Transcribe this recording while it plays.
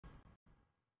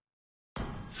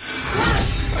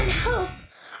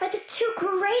two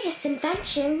greatest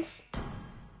inventions.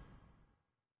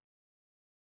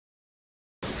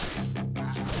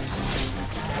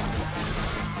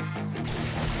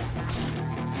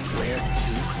 Where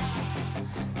to?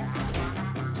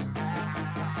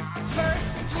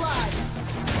 First blood.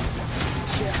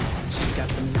 Yeah, she got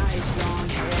some nice long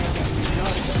hair. You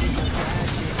know she's a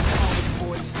ratchet. All the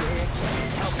boys stare,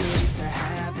 can't help it, it's a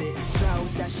habit.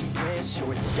 Clothes that she wears,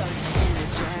 short skirt and a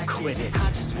jacket. Quit it. I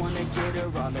just wanna get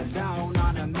her all alone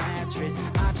on a mattress.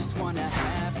 I just wanna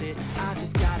have it, I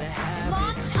just gotta have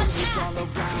Launch it. attack. It's all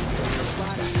around, so her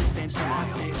body is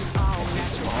fantastic. All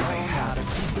natural, all I have. not a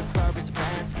piece of her is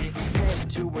plastic. Head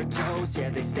to her toes, yeah,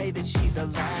 they say that she's a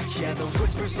latch. Yeah, the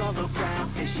whispers all around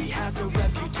say she has a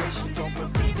reputation. Don't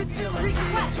believe it till I see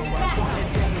it, so I want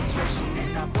a demonstration.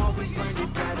 And I've always learned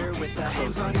it better with a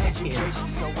hands-on education.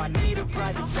 So I need a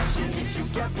private session if you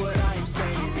get what I am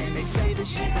saying. And they say that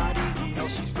she's not easy, no,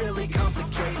 she's really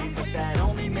complicated. But that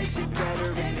only makes it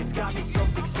better, and it's got me so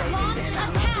fixated. Launch And I'm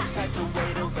attack. not the type to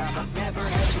wait around, I've never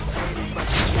hesitated. But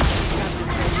she got me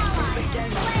captivated, so the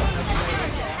game I'm gonna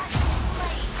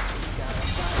play.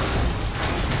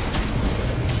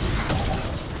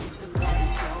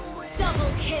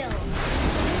 Double kill.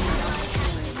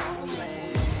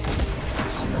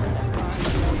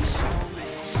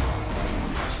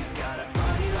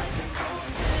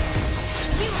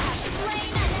 You have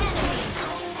slain an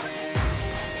enemy.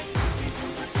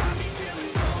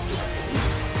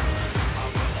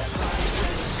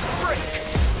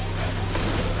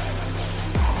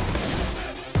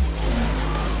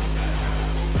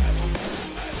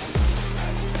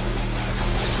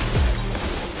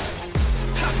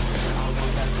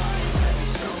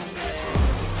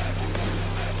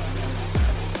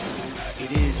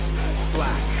 It is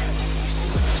black. You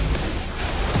see,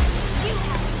 You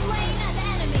have slain an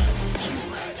enemy. you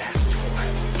asked for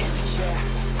it. Yeah,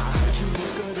 I heard you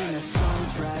look good in a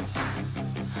sundress.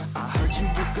 I heard you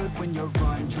look good when you're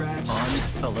undressed.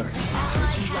 On alert.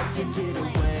 Ally You like has to been get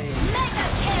slain. away. Mega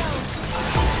kill.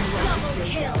 Double Stay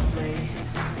kill. out late.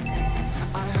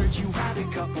 I heard you had a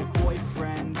couple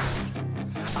boyfriends.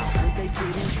 I heard they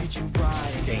didn't treat you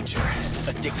right. Danger.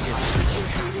 Addictive.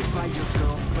 You're hated by your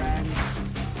girlfriend,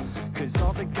 'cause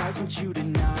all the guys want you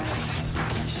tonight.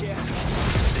 Yeah,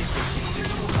 they say she's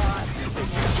too hot. They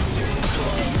say she's too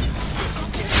cold.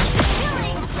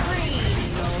 Killing spree.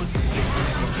 Monster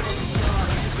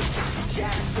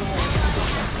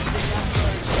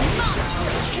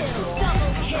kill.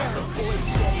 Double kill. Boys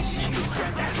say she's a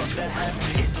friend from the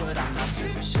heavens, but I'm not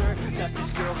too sure that this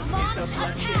girl is Launch a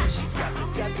blessing. attack. She's got the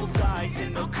devil's eyes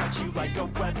and they'll cut you like a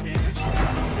weapon. She's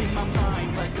got in my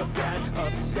mind like a bad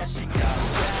obsession. Got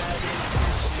bad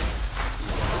intentions.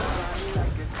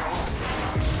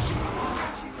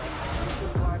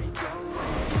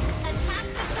 Attack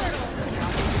the turtle.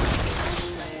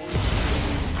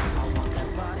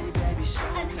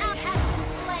 An ally has been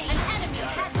slain. An enemy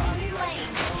has been slain.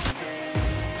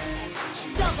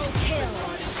 Double kill.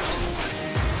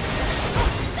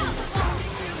 Unstoppable.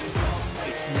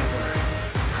 It's never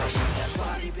personal.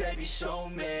 Body, baby, show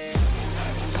me.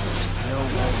 No Your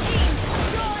one. team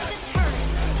destroy the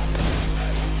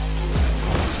turret.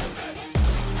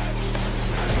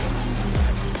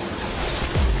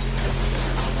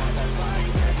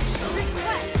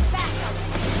 Request backup.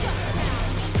 Shut down.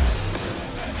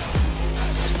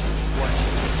 What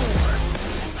for?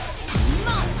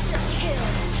 Monster kill.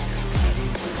 It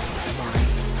is my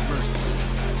mercy.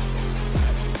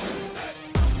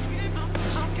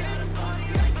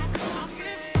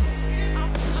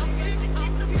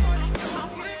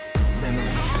 Memory.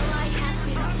 Ally has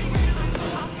been slain.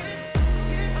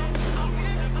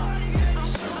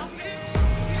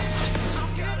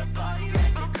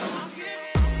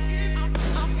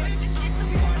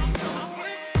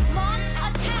 Launch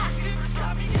attack.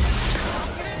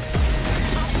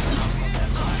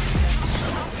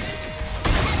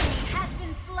 Enemy has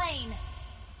been slain.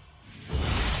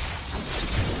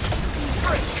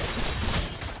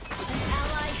 An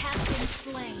ally has been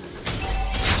slain.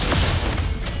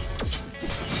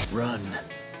 Run.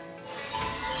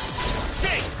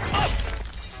 Take up!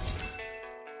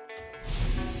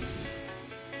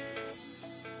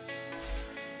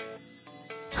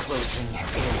 Closing in.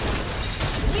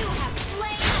 You have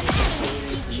slain an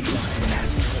enemy. You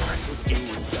asked for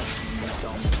it.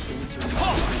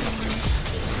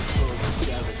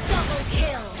 Double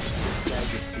kill.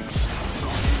 Legacy,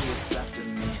 gonna see what's left of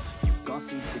me. You gon'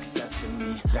 see success in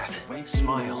me. That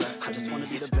smile I just wanna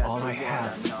be is the best all of I what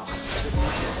have. know. Ally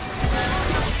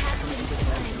has been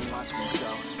slain. Watch me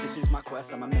go. This is my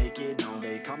quest, I'ma make it known.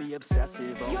 They call me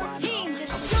obsessive. Oh, Your I know. team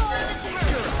destroyed the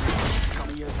turret. Call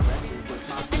me aggressive with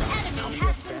my An enemy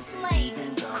has been slain.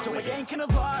 So I ain't gonna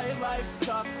lie, life's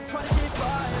tough. Try to get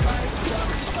by, life's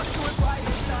tough. But do it right,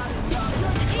 it's not enough.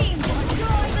 Your team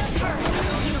destroyed the turret.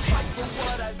 I'm gonna fight for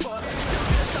what I love. Still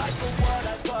gonna die for what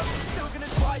I love. Still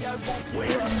gonna try, I won't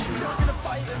give up. Still gonna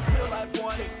fight until I've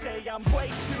won. They say I'm way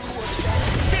too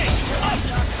obsessed.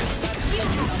 You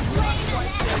have slain an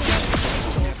enemy.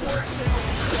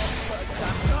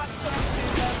 I'm not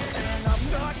fucking up and I'm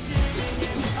not giving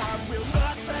in. I will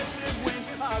not let them win.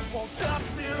 I won't stop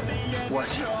till the end. What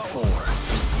for?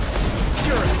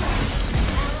 Fury!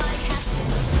 Ally has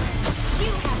been slain.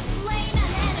 You have slain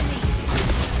an enemy.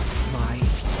 My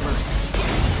mercy.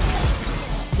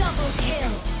 Double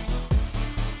kill.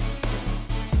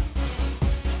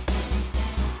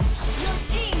 Your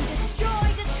team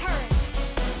destroyed a turret.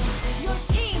 Your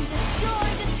team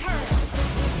destroyed a turret.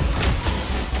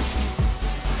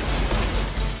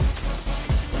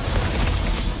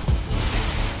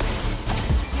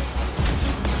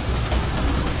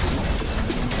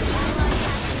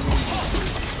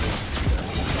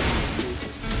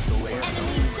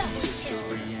 Enemy double kill.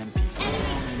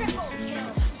 Enemy triple kill.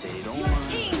 Your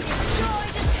team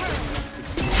destroyed a turret.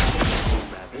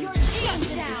 Your team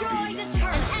destroyed a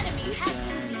turret. An enemy has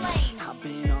been slain. I've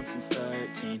been on since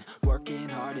 13, working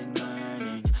hard and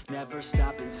learning, never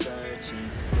stopping searching.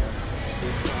 Yeah,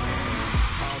 it's burning.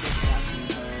 All this passion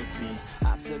hurts me.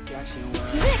 I took action when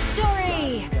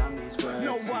Victory! down these words.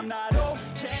 No, I'm not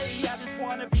okay. I just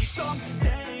wanna be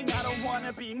something. I don't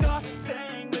wanna be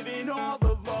nothing, living all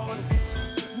alone.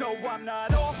 No, I'm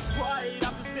not alright.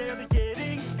 I'm just barely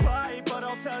getting by, but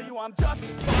I'll tell you I'm just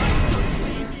fine.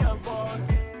 Leave me alone.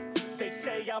 They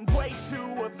say I'm way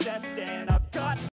too obsessed and I've got